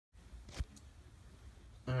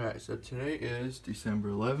Alright, so today is December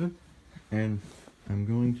 11th, and I'm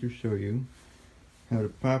going to show you how to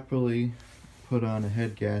properly put on a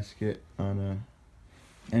head gasket on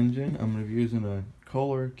a engine. I'm going to be using a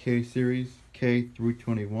Kohler K-Series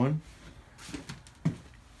K321.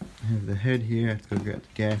 I have the head here. I have to go grab the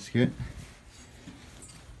gasket.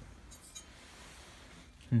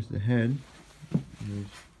 Here's the head. Here's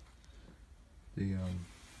the what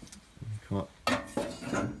do you call it?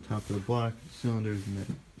 Top of the block, the cylinders, and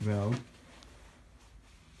the valve.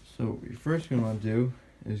 So what you're first going to want to do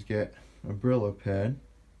is get a Brillo pad.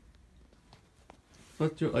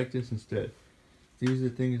 Let's do it like this instead. These are the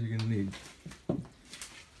things you're going to need.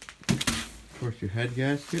 Of course, your head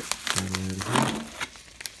gasket.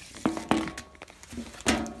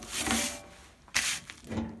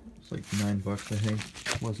 It's like $9, I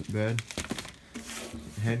think. Wasn't bad.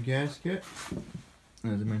 Head gasket.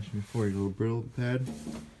 As I mentioned before, your little Brillo pad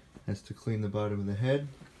has to clean the bottom of the head.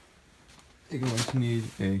 You're going to need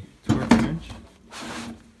a torque wrench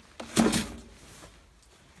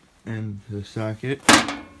and the socket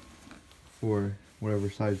for whatever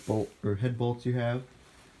size bolt or head bolts you have.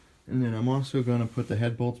 And then I'm also going to put the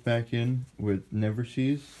head bolts back in with never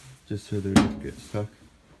seize, just so they don't get stuck.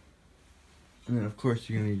 And then of course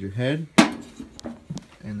you're going to need your head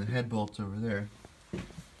and the head bolts over there.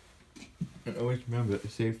 And always remember that the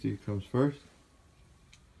safety comes first.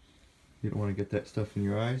 You don't want to get that stuff in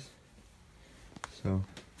your eyes. So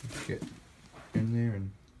let's get in there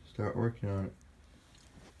and start working on it.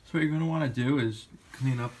 So what you're going to want to do is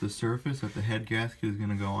clean up the surface that the head gasket is going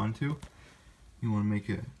to go onto. You want to make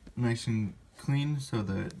it nice and clean so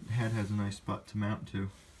the head has a nice spot to mount to,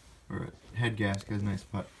 or a head gasket has a nice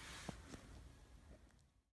spot.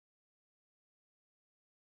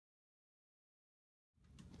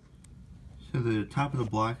 So the top of the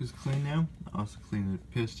block is clean now. Also clean the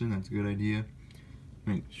piston, that's a good idea.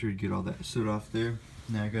 Make sure you get all that soot off there.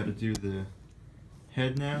 Now I gotta do the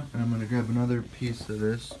head now. And I'm gonna grab another piece of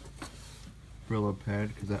this Brillo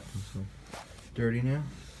pad because that one's so dirty now.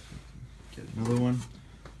 Get another one.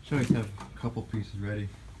 Should always have a couple pieces ready.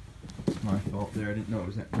 It's my fault there, I didn't know it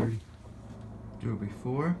was that dirty. Do it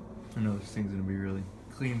before. I know this thing's gonna be really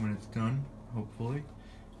clean when it's done, hopefully.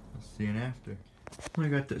 I'll see you after. When I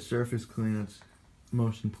got the surface clean, that's the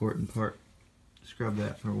most important part. Scrub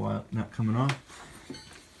that for a while, not coming off.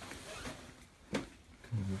 Come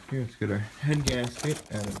over here, let's get our head gasket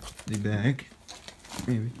out of the bag.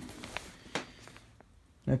 Maybe.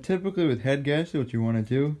 Now typically with head gasket, what you want to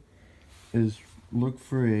do is look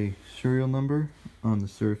for a serial number on the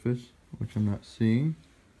surface, which I'm not seeing.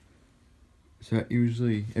 So that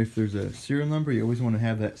usually, if there's a serial number, you always want to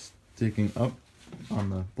have that sticking up on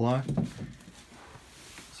the block.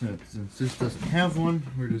 So since this doesn't have one,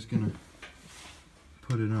 we're just gonna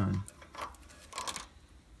put it on.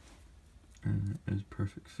 And it is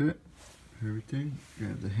perfect fit for everything.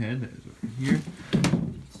 Grab the head that is over here.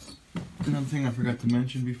 Another thing I forgot to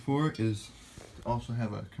mention before is to also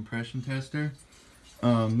have a compression tester.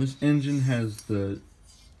 This engine has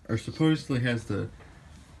or supposedly has the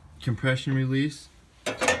compression release.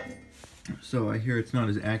 So I hear it's not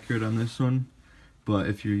as accurate on this one. But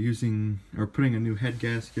if you're using or putting a new head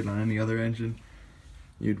gasket on any other engine,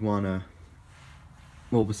 you'd want to,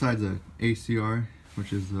 well, besides the ACR,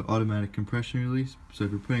 which is the automatic compression release, so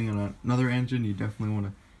if you're putting it on another engine, you definitely want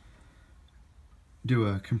to do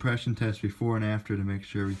a compression test before and after to make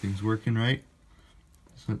sure everything's working right.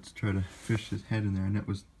 So let's try to fish his head in there, and it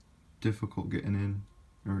was difficult getting in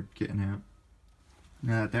or getting out.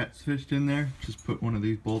 Now that that's fished in there, just put one of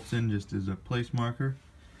these bolts in just as a place marker.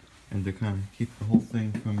 And to kind of keep the whole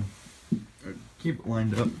thing from, or keep it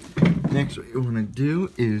lined up. Next, what you want to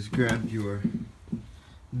do is grab your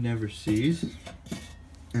never seize,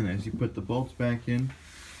 and as you put the bolts back in,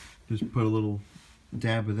 just put a little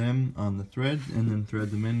dab of them on the threads, and then thread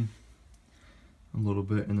them in a little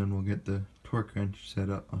bit, and then we'll get the torque wrench set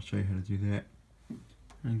up. I'll show you how to do that.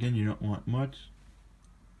 And again, you don't want much,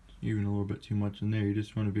 even a little bit too much in there. You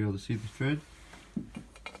just want to be able to see the thread.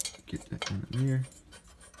 Get that in there.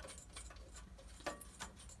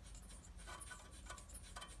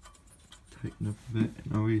 Tighten up a bit,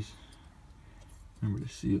 and always remember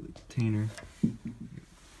to seal the container,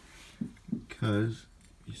 because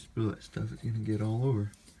if you spill that stuff, it's going to get all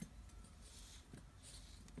over.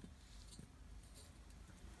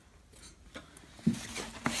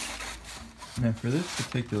 Now for this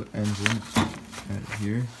particular engine, out of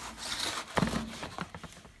here,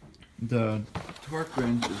 the torque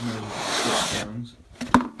wrench is made of 6 pounds,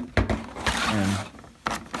 and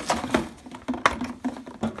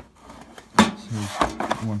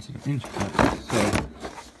once an inch cut. So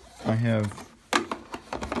I have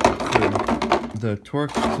the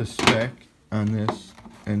torque to spec on this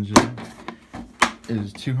engine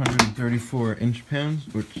is 234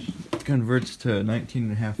 inch-pounds, which converts to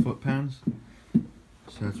 19.5 foot-pounds.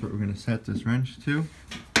 So that's what we're going to set this wrench to.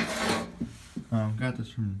 Got this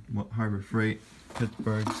from Harbor Freight,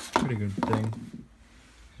 Pittsburgh. Pretty good thing.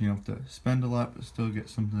 You don't have to spend a lot, but still get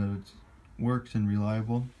something that works and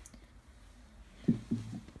reliable.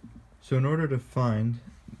 So in order to find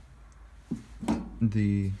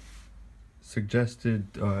the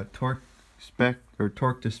suggested torque spec or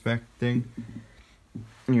torque to spec thing,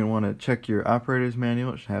 you want to check your operator's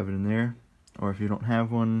manual. It should have it in there, or if you don't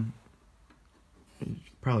have one, you can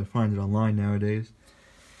probably find it online nowadays.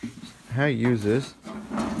 How you use this,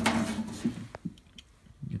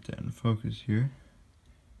 get that in focus here.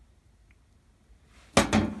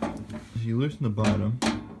 If you loosen the bottom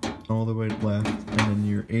all the way left, and then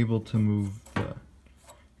you're able to move the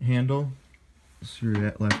handle through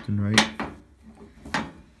that left and right.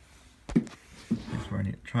 That's where I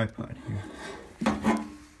need a tripod here.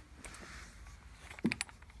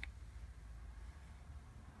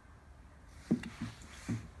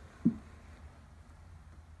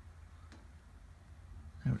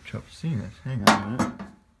 I have trouble seeing this. Hang on a minute.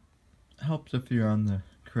 Helps if you're on the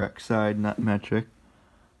correct side, not metric.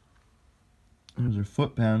 Those are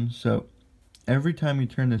foot-pounds, so every time you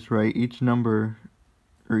turn this right, each number,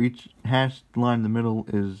 or each hashed line in the middle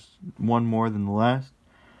is one more than the last.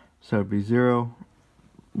 So it'd be 0,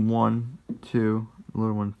 1, 2, a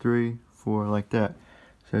little 1, 3, 4, like that.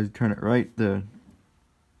 So as you turn it right, the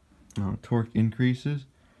torque increases.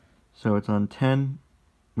 So it's on 10,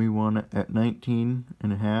 we want it at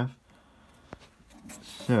 19.5.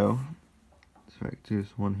 So I can do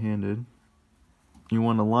this one-handed. You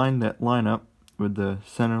want to line that line up with the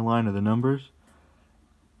center line of the numbers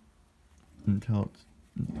until it's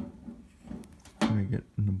I get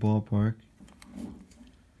in the ballpark.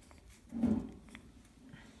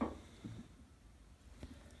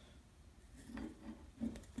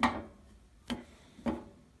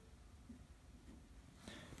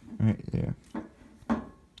 Right there.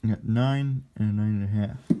 You got 9 and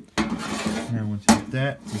 9.5. Now once you get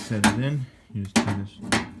that, you set it in. You just turn this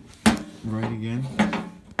right again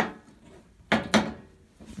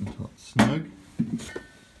until it's snug.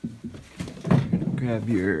 You're gonna grab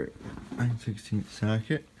your 9/16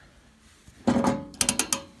 socket.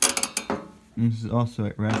 And this is also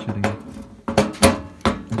at ratcheting.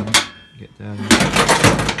 Get that in.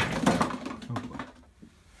 Oh boy.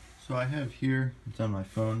 So I have here, it's on my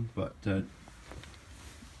phone, but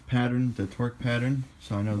pattern, the torque pattern.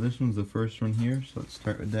 So I know this one's the first one here, so let's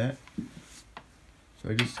start with that. So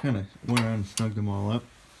I just kind of went around and snugged them all up.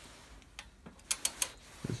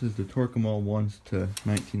 This is the torque them all once to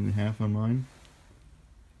 19.5 on mine.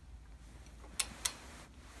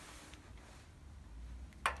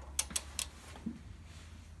 You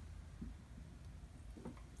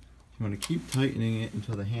want to keep tightening it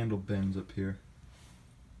until the handle bends up here.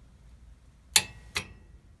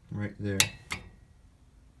 Right there.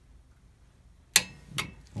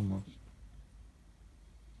 Almost.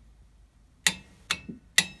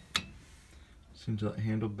 See until that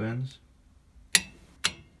handle bends.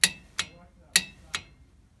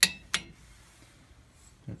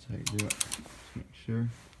 That's how you do it. Just make sure.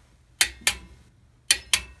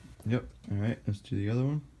 Yep. Alright, let's do the other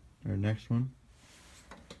one. Our next one.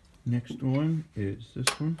 Next one is this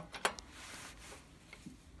one.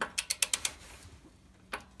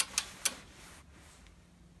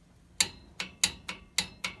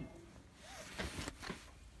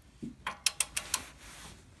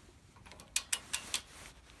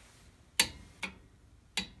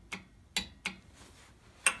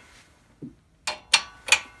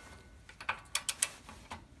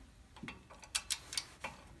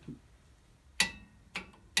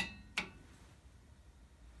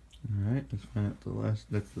 Alright, let's find out the last,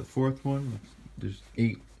 that's the fourth one. There's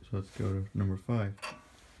 8, so let's go to number 5.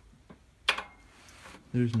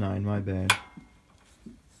 There's 9, my bad.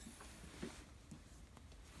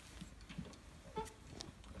 It's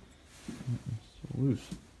so loose.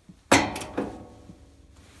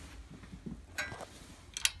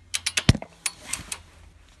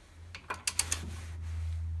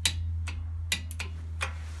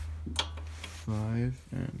 Five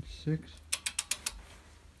and 6.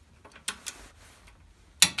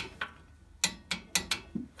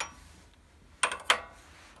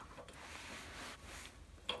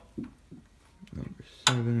 Number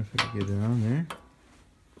 7, if I can get it on there.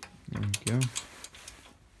 There we go.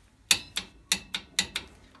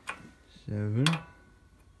 7.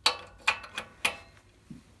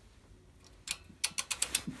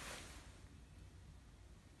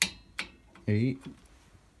 8. 8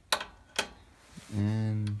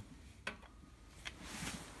 and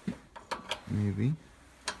maybe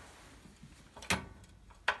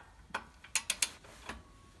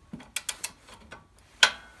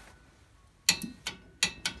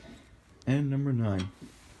and number 9.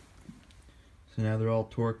 So now they're all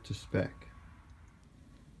torqued to spec.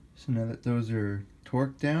 So now that those are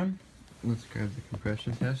torqued down, let's grab the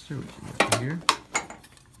compression tester, which is up here.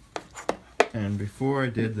 And before I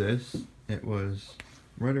did this, it was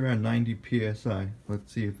right around 90 psi.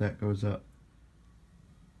 Let's see if that goes up.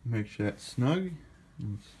 Make sure that's snug.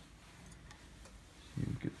 Let's see if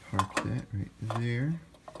we could park that right there.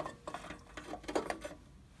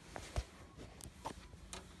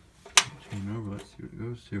 Chain over, let's see what it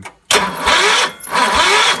goes to. Oh,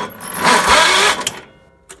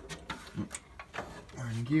 we're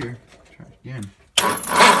in gear. Try it again.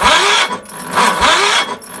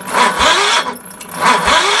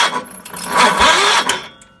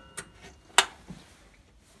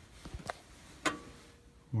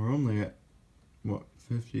 We're only at, what,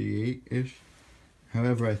 58-ish?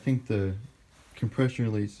 However, I think the compression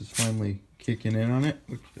release is finally kicking in on it,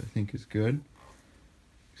 which I think is good.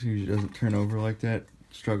 Because it usually doesn't turn over like that, it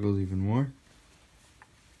struggles even more.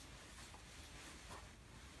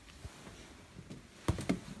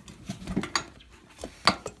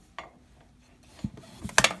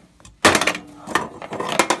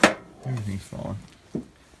 Everything's falling.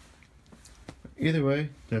 Either way,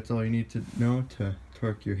 that's all you need to know to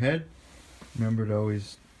torque your head. Remember to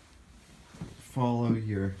always follow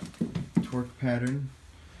your torque pattern,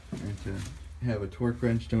 and to have a torque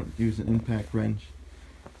wrench, don't use an impact wrench,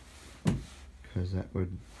 because that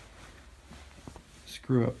would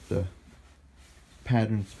screw up the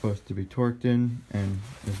pattern it's supposed to be torqued in, and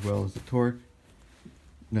as well as the torque.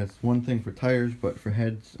 That's one thing for tires, but for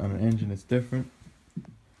heads on an engine it's different.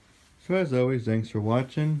 So as always, thanks for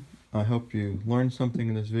watching. I hope you learned something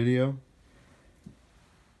in this video.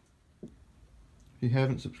 If you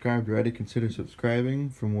haven't subscribed already, consider subscribing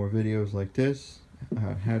for more videos like this.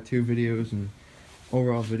 How-to videos and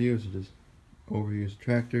overall videos of just overused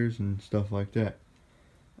tractors and stuff like that.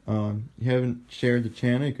 You haven't shared the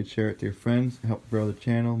channel, you could share it to your friends, help grow the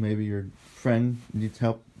channel. Maybe your friend needs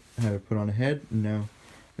help how to put on a head, and now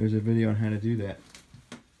there's a video on how to do that.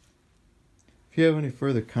 If you have any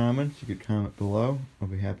further comments, you could comment below. I'll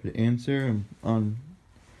be happy to answer. I'm on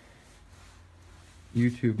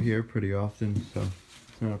YouTube here pretty often, so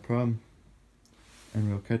it's not a problem. And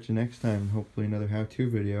we'll catch you next time, hopefully another how-to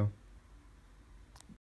video.